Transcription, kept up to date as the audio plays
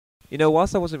You know,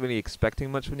 whilst I wasn't really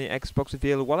expecting much from the Xbox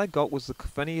reveal, what I got was the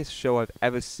funniest show I've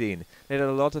ever seen. They had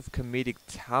a lot of comedic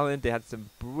talent, they had some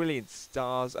brilliant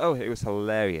stars. Oh, it was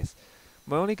hilarious.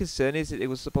 My only concern is that it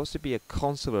was supposed to be a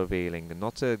console revealing,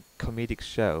 not a comedic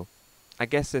show. I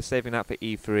guess they're saving that for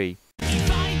E3.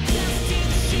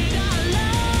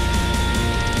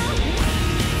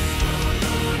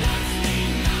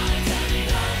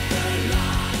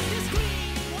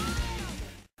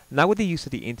 Now with the use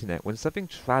of the internet, when something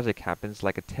tragic happens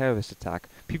like a terrorist attack,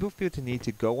 people feel the need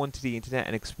to go onto the internet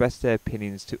and express their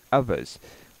opinions to others.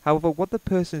 However, what the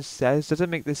person says doesn't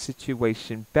make the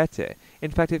situation better.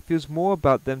 In fact, it feels more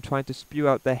about them trying to spew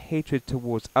out their hatred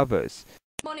towards others.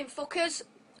 Morning fuckers,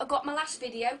 I got my last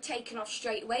video taken off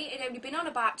straight away. It had only been on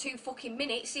about 2 fucking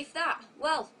minutes, if that.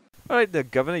 Well. Alright there,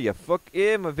 Governor, you fuck.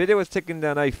 Yeah, my video was taken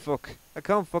down, I fuck. I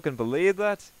can't fucking believe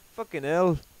that. Fucking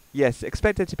hell. Yes,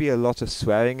 expect there to be a lot of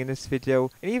swearing in this video,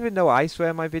 and even though I swear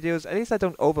in my videos, at least I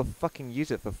don't over fucking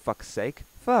use it for fuck's sake.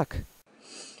 Fuck.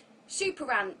 Super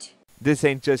rant. This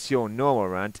ain't just your normal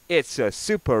rant, it's a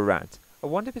super rant. I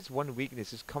wonder if its one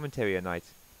weakness is commentary at night.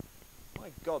 My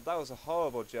god, that was a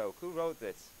horrible joke. Who wrote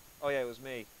this? Oh yeah, it was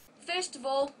me. First of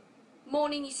all,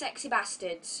 morning you sexy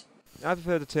bastards. I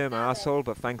prefer the term arsehole,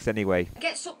 but thanks anyway. I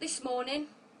gets up this morning,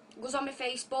 goes on my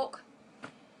Facebook,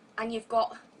 and you've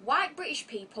got white British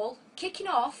people kicking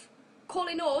off,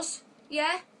 calling us,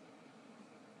 yeah,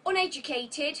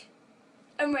 uneducated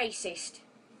and racist.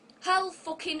 Hell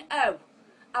fucking oh.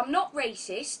 I'm not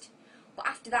racist, but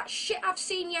after that shit I've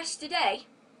seen yesterday,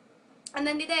 and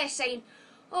then they're there saying,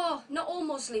 oh, not all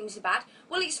Muslims are bad.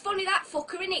 Well, it's funny that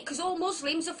fucker, innit? Because all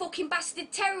Muslims are fucking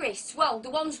bastard terrorists. Well, the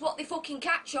ones what they fucking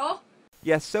catch are.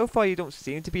 Yes, so far you don't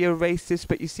seem to be a racist,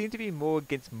 but you seem to be more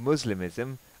against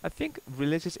Muslimism. I think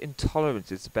religious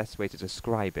intolerance is the best way to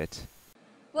describe it.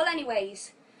 Well,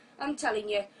 anyways, I'm telling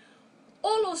you,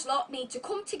 all us lot need to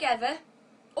come together,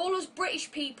 all us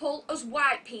British people, us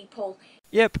white people.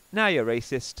 Yep, now you're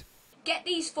racist. Get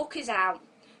these fuckers out.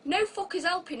 No fuckers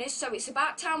helping us, so it's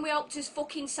about time we helped us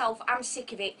fucking self. I'm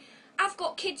sick of it. I've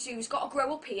got kids who's got to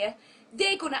grow up here.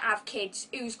 They're gonna have kids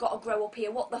who's got to grow up here.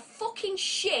 What the fucking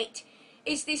shit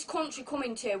is this country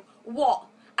coming to? What?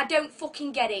 I don't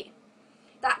fucking get it.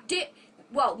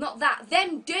 Well, not that.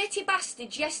 Them dirty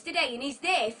bastards yesterday, and he's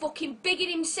there fucking bigging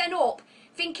himself up,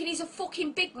 thinking he's a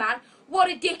fucking big man.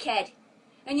 What a dickhead.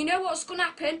 And you know what's gonna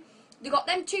happen? They got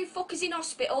them 2 fuckers in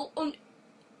hospital,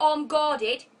 armed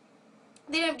guarded.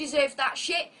 They don't deserve that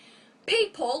shit.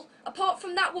 People, apart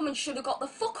from that woman, should have got the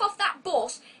fuck off that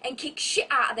bus and kicked shit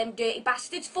out of them dirty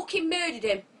bastards. Fucking murdered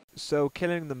him. So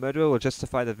killing the murderer will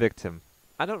justify the victim.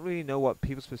 I don't really know what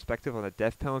people's perspective on the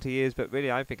death penalty is, but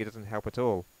really I think it doesn't help at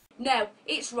all. No,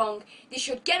 it's wrong. They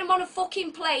should get them on a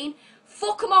fucking plane,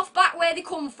 fuck them off back where they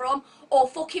come from, or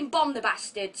fucking bomb the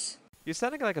bastards. You're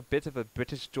sounding like a bit of a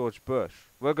British George Bush.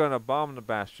 We're gonna bomb the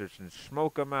bastards and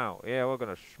smoke them out. Yeah, we're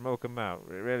gonna smoke them out.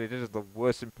 Really, this is the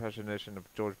worst impersonation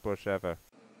of George Bush ever.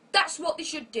 That's what they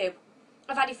should do.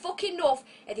 I've had a fucking enough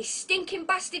of this stinking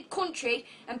bastard country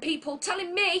and people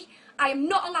telling me I am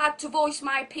not allowed to voice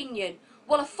my opinion.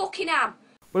 Well, I fucking am.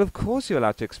 Well, of course you're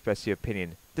allowed to express your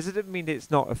opinion. Does it mean that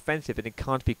it's not offensive and it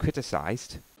can't be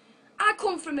criticised? I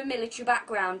come from a military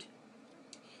background.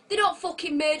 They're not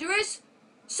fucking murderers.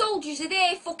 Soldiers are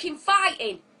there fucking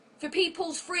fighting for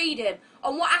people's freedom.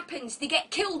 And what happens? They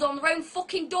get killed on their own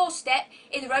fucking doorstep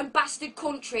in their own bastard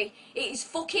country. It is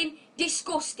fucking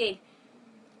disgusting.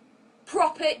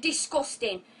 Proper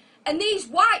disgusting. And these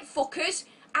white fuckers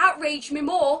outrage me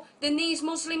more than these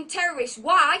Muslim terrorists.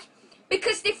 Why?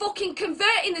 Because they're fucking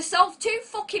converting themselves to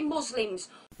fucking Muslims.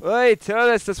 Right,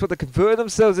 terrorists, that's what they convert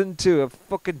themselves into. Have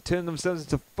fucking turned themselves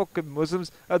into fucking Muslims.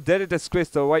 How dare they disgrace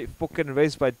the white fucking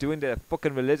race by doing their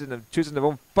fucking religion and choosing their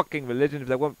own fucking religion if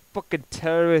they want fucking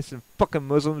terrorists and fucking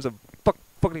Muslims and fuck.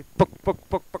 What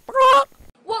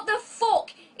the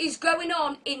fuck is going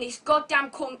on in this goddamn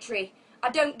country?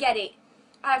 I don't get it.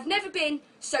 I've never been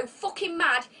so fucking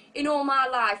mad in all my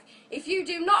life. If you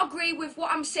do not agree with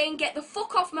what I'm saying, get the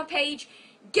fuck off my page.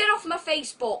 Get off my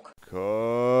Facebook.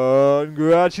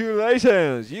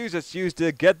 Congratulations! You just used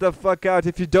the get the fuck out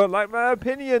if you don't like my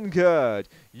opinion card.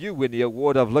 You win the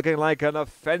award of looking like an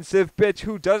offensive bitch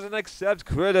who doesn't accept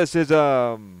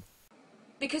criticism.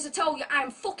 Because I told you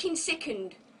I'm fucking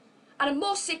sickened. And I'm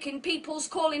more sickened people's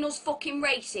calling us fucking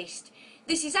racist.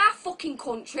 This is our fucking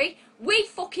country. We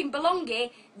fucking belong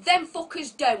here. Them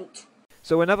fuckers don't.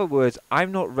 So in other words,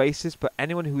 I'm not racist, but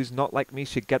anyone who is not like me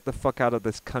should get the fuck out of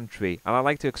this country. And I'd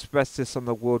like to express this on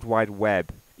the World Wide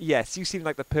Web. Yes, you seem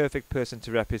like the perfect person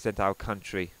to represent our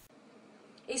country.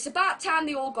 It's about time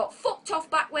they all got fucked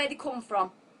off back where they come from.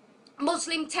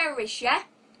 Muslim terrorists, yeah?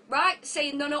 right?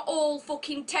 Saying they're not all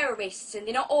fucking terrorists and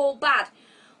they're not all bad.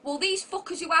 Well, these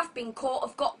fuckers who have been caught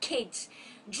have got kids.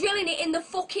 Drilling it in the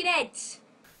fucking heads.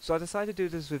 So I decided to do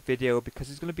this with video because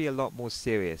it's going to be a lot more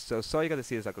serious. So sorry you got to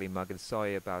see this ugly mug, and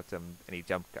sorry about any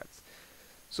jump cuts.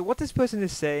 So what this person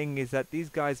is saying is that these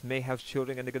guys may have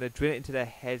children and they're going to drill it into their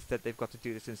heads that they've got to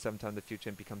do this in some time in the future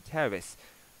and become terrorists.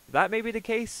 That may be the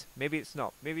case, maybe it's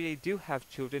not. Maybe they do have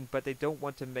children, but they don't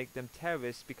want to make them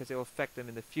terrorists because it will affect them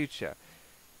in the future.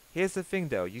 Here's the thing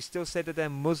though, you still say that they're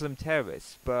Muslim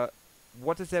terrorists, but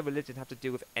what does their religion have to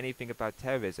do with anything about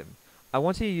terrorism? I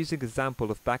want to use an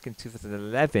example of back in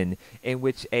 2011 in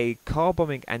which a car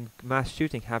bombing and mass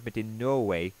shooting happened in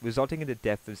Norway, resulting in the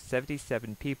death of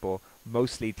 77 people,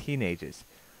 mostly teenagers.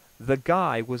 The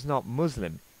guy was not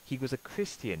Muslim, he was a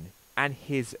Christian, and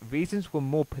his reasons were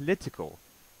more political.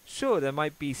 Sure, there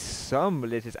might be some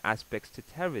religious aspects to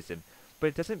terrorism, but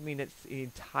it doesn't mean that the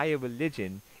entire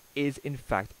religion is in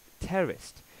fact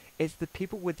terrorist. It's the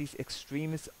people with these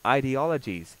extremist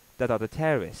ideologies that are the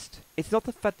terrorists. It's not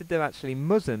the fact that they're actually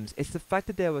Muslims, it's the fact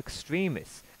that they're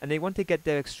extremists, and they want to get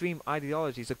their extreme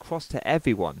ideologies across to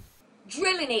everyone.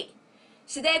 Drilling it.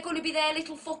 So they're going to be their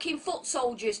little fucking foot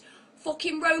soldiers,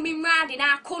 fucking roaming round in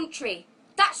our country.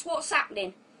 That's what's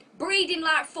happening. Breeding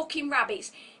like fucking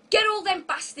rabbits. Get all them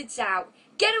bastards out.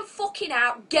 Get them fucking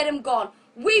out, get them gone.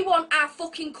 We want our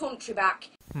fucking country back.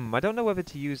 I don't know whether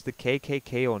to use the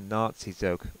KKK or Nazis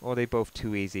though, or are they both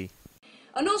too easy?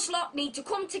 And us lot need to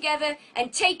come together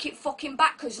and take it fucking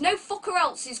back, because no fucker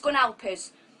else is going to help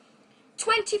us.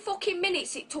 20 fucking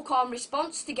minutes it took on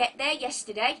response to get there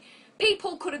yesterday.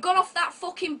 People could have gone off that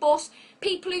fucking bus.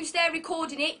 People who's there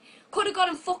recording it could have gone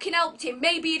and fucking helped him.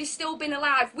 Maybe he'd have still been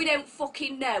alive. We don't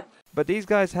fucking know. But these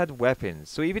guys had weapons,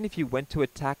 so even if you went to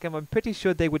attack them, I'm pretty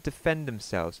sure they would defend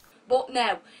themselves. But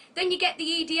no. Then you get the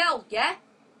EDL, yeah?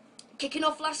 Kicking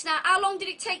off last night. How long did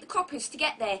it take the coppers to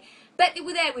get there? Bet they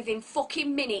were there within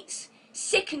fucking minutes.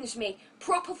 Sickens me.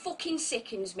 Proper fucking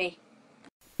sickens me.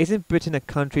 Isn't Britain a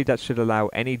country that should allow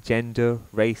any gender,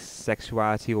 race,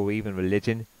 sexuality or even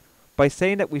religion? By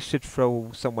saying that we should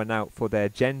throw someone out for their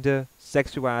gender,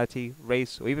 sexuality,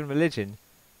 race or even religion,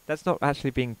 that's not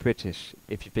actually being British,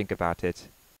 if you think about it.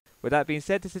 With that being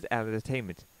said, this is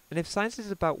Entertainment, and if science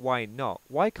is about why not,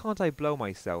 why can't I blow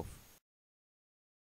myself?